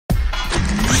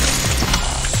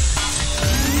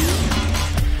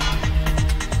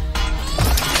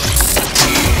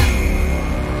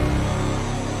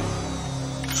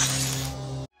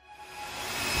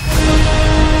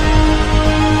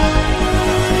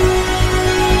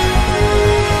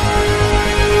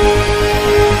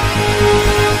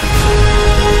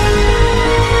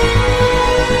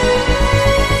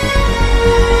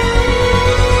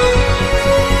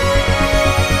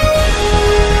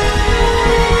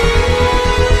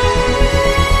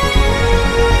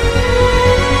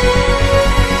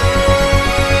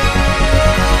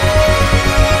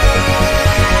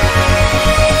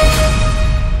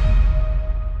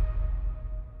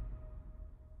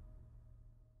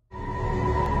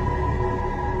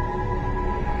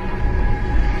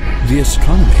The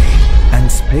Astronomy and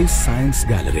Space Science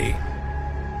Gallery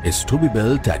is to be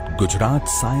built at Gujarat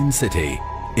Science City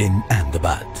in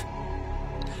Ahmedabad.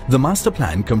 The master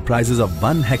plan comprises of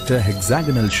 1 hectare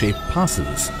hexagonal shaped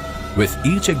parcels, with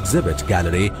each exhibit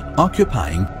gallery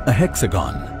occupying a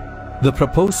hexagon. The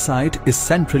proposed site is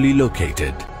centrally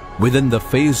located within the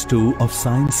Phase 2 of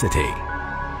Science City,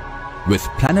 with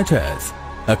Planet Earth,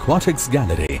 Aquatics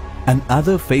Gallery and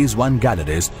other Phase 1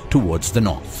 galleries towards the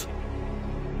north.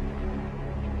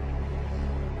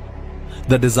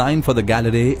 The design for the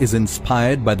gallery is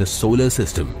inspired by the solar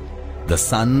system, the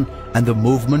Sun and the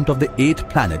movement of the 8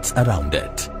 planets around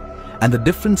it, and the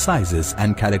different sizes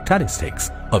and characteristics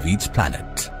of each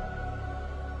planet.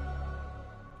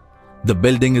 The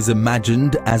building is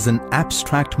imagined as an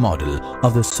abstract model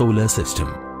of the solar system.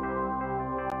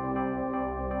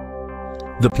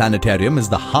 The planetarium is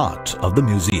the heart of the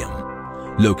museum,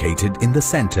 located in the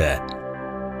center.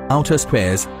 Outer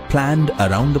squares planned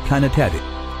around the planetarium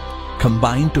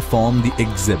combine to form the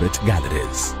exhibit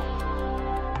galleries.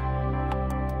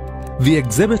 The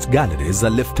exhibit galleries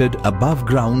are lifted above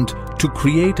ground to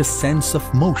create a sense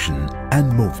of motion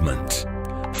and movement,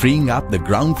 freeing up the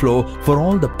ground floor for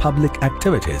all the public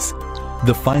activities.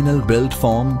 The final build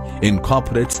form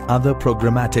incorporates other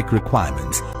programmatic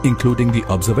requirements, including the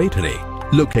observatory,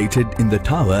 located in the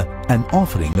tower and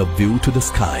offering a view to the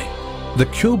sky. The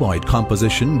cuboid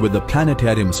composition with the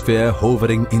planetarium sphere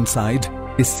hovering inside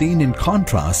is seen in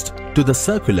contrast to the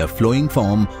circular flowing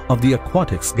form of the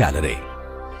Aquatics Gallery.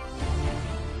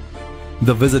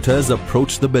 The visitors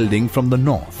approach the building from the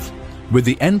north, with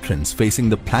the entrance facing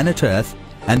the Planet Earth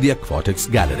and the Aquatics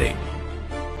Gallery.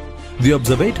 The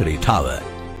observatory tower,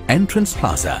 entrance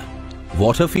plaza,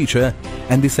 water feature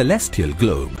and the celestial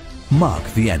globe mark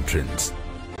the entrance.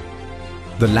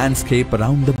 The landscape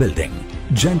around the building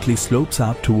gently slopes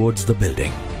up towards the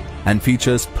building and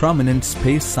features prominent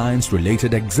space science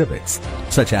related exhibits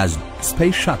such as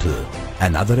Space Shuttle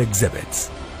and other exhibits.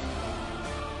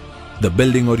 The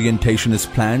building orientation is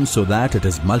planned so that it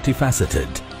is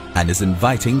multifaceted and is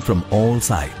inviting from all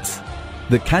sides.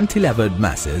 The cantilevered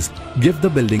masses give the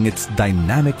building its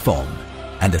dynamic form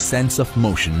and a sense of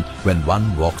motion when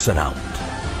one walks around.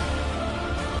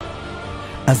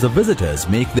 As the visitors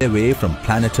make their way from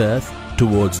Planet Earth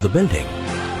towards the building,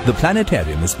 the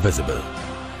planetarium is visible,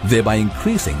 thereby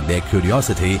increasing their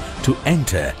curiosity to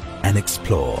enter and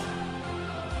explore.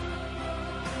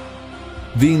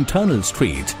 The internal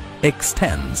street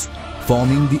extends,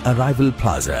 forming the arrival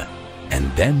plaza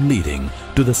and then leading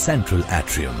to the central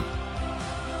atrium.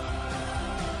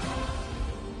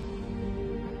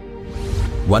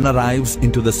 One arrives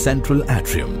into the central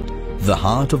atrium, the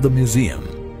heart of the museum,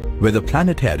 where the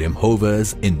planetarium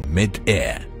hovers in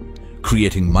mid-air,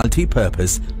 creating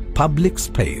multi-purpose public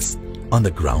space on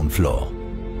the ground floor.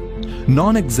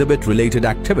 Non-exhibit related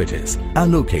activities are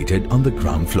located on the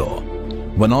ground floor.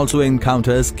 One also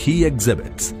encounters key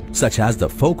exhibits such as the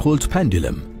Foucault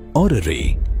pendulum,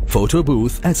 orrery, photo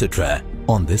booth, etc.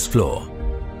 on this floor.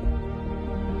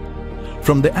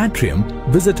 From the atrium,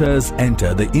 visitors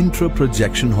enter the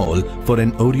intro-projection hall for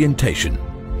an orientation,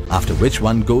 after which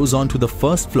one goes on to the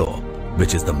first floor,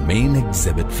 which is the main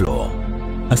exhibit floor.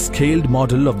 A scaled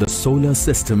model of the solar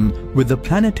system with the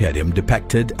planetarium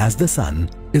depicted as the Sun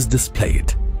is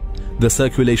displayed. The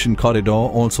circulation corridor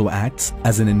also acts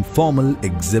as an informal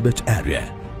exhibit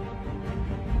area.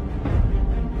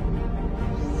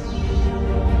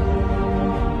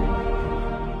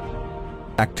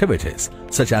 Activities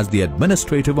such as the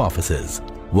administrative offices,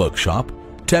 workshop,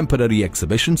 temporary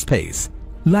exhibition space,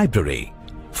 library,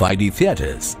 5D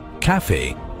theatres,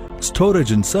 cafe,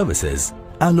 storage and services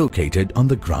are located on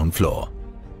the ground floor.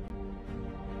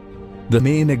 The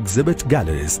main exhibit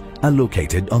galleries are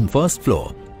located on first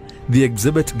floor. The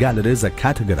exhibit galleries are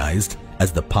categorized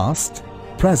as the past,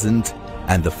 present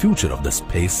and the future of the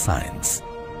space science.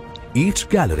 Each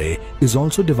gallery is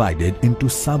also divided into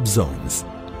sub-zones.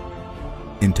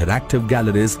 Interactive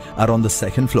galleries are on the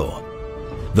second floor.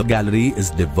 The gallery is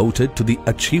devoted to the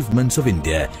achievements of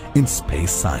India in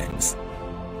space science.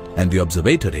 And the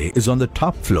observatory is on the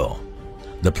top floor.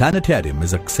 The planetarium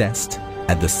is accessed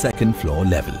at the second floor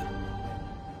level.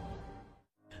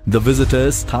 The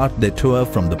visitors start their tour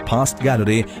from the past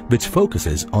gallery, which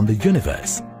focuses on the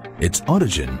universe, its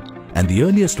origin and the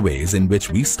earliest ways in which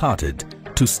we started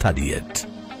to study it.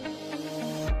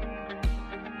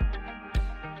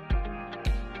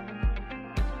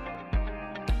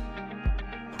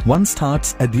 One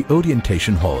starts at the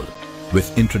orientation hall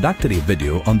with introductory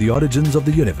video on the origins of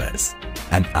the universe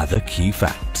and other key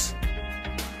facts.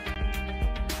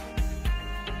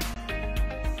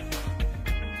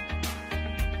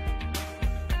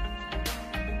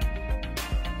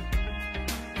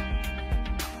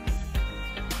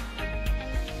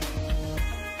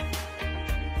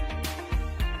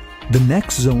 The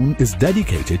next zone is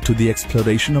dedicated to the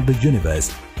exploration of the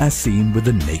universe as seen with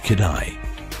the naked eye.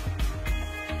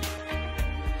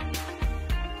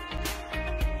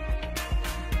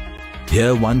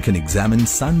 Here one can examine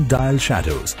sundial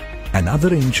shadows and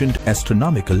other ancient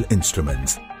astronomical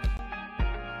instruments.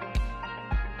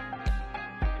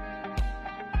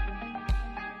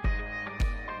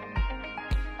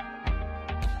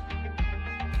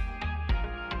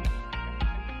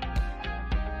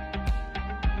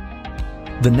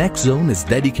 The next zone is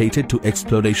dedicated to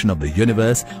exploration of the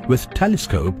universe with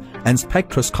telescope and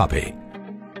spectroscopy.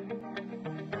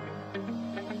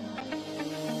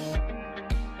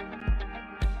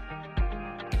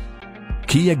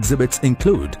 Key exhibits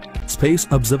include space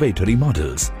observatory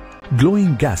models,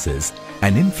 glowing gases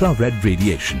and infrared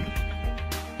radiation.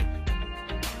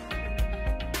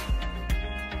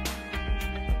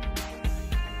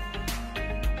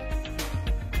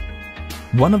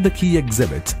 One of the key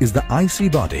exhibits is the icy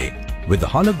body with the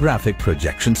holographic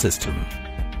projection system.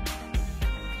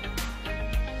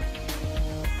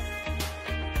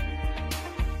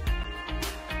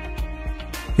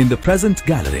 In the present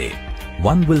gallery,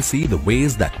 one will see the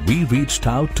ways that we reached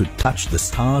out to touch the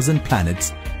stars and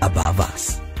planets above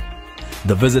us.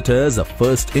 The visitors are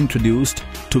first introduced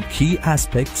to key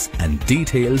aspects and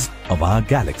details of our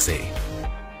galaxy.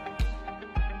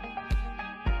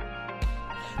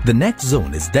 The next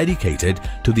zone is dedicated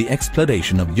to the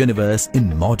exploration of the universe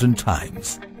in modern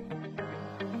times.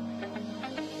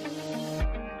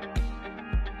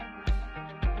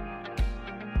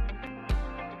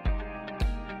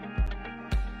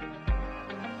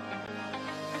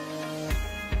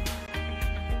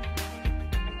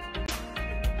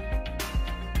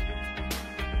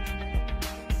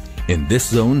 In this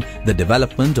zone, the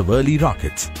development of early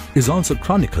rockets is also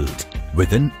chronicled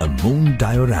within a moon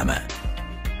diorama.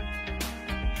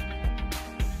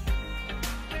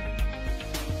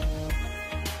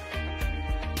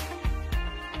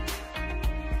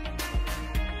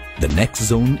 The next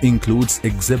zone includes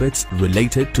exhibits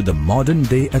related to the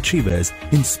modern-day achievers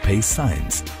in space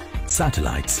science,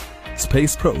 satellites,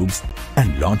 space probes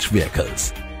and launch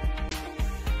vehicles.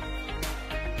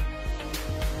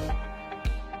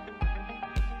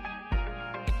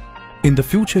 In the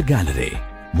future gallery,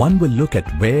 one will look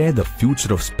at where the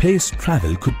future of space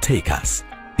travel could take us,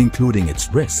 including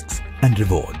its risks and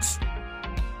rewards.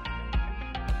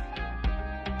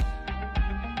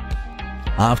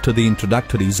 After the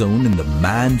introductory zone in the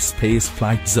manned space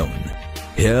flight zone,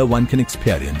 here one can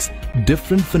experience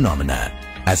different phenomena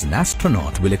as an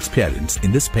astronaut will experience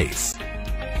in the space.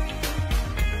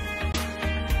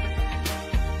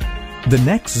 The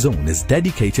next zone is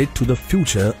dedicated to the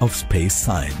future of space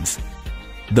science.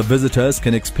 The visitors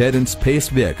can experience space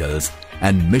vehicles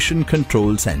and mission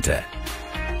control center.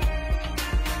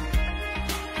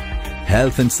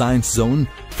 Health and Science Zone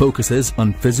focuses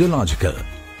on physiological,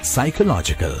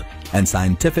 psychological and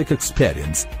scientific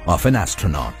experience of an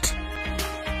astronaut.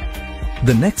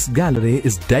 The next gallery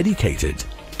is dedicated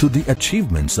to the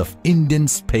achievements of Indian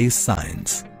space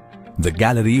science. The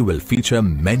gallery will feature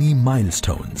many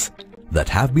milestones that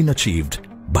have been achieved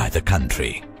by the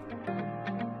country.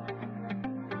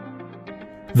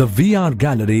 The VR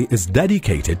gallery is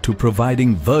dedicated to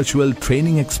providing virtual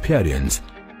training experience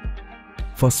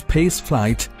for space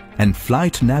flight and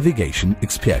flight navigation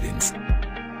experience.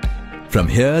 From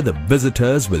here, the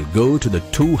visitors will go to the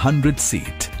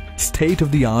 200-seat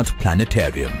state-of-the-art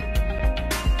planetarium.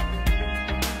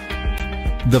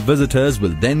 The visitors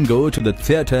will then go to the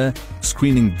theatre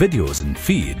screening videos and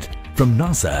feed from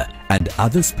NASA and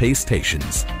other space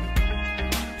stations.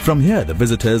 From here, the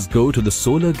visitors go to the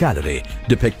solar gallery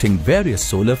depicting various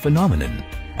solar phenomena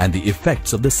and the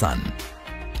effects of the sun.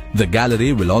 The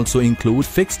gallery will also include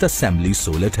fixed assembly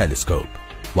solar telescope.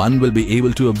 One will be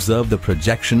able to observe the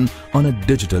projection on a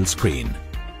digital screen.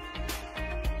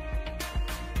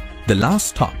 The last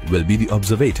stop will be the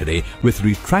observatory with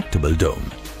retractable dome,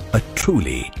 a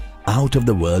truly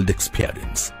out-of-the-world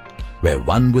experience, where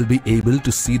one will be able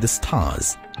to see the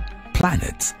stars,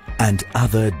 planets, and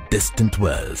other distant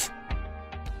worlds.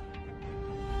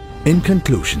 In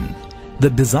conclusion, the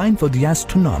design for the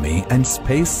Astronomy and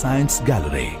Space Science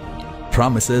Gallery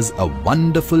promises a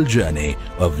wonderful journey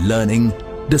of learning,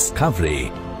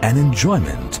 discovery, and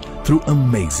enjoyment through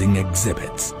amazing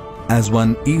exhibits. As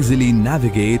one easily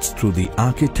navigates through the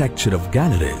architecture of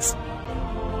galleries,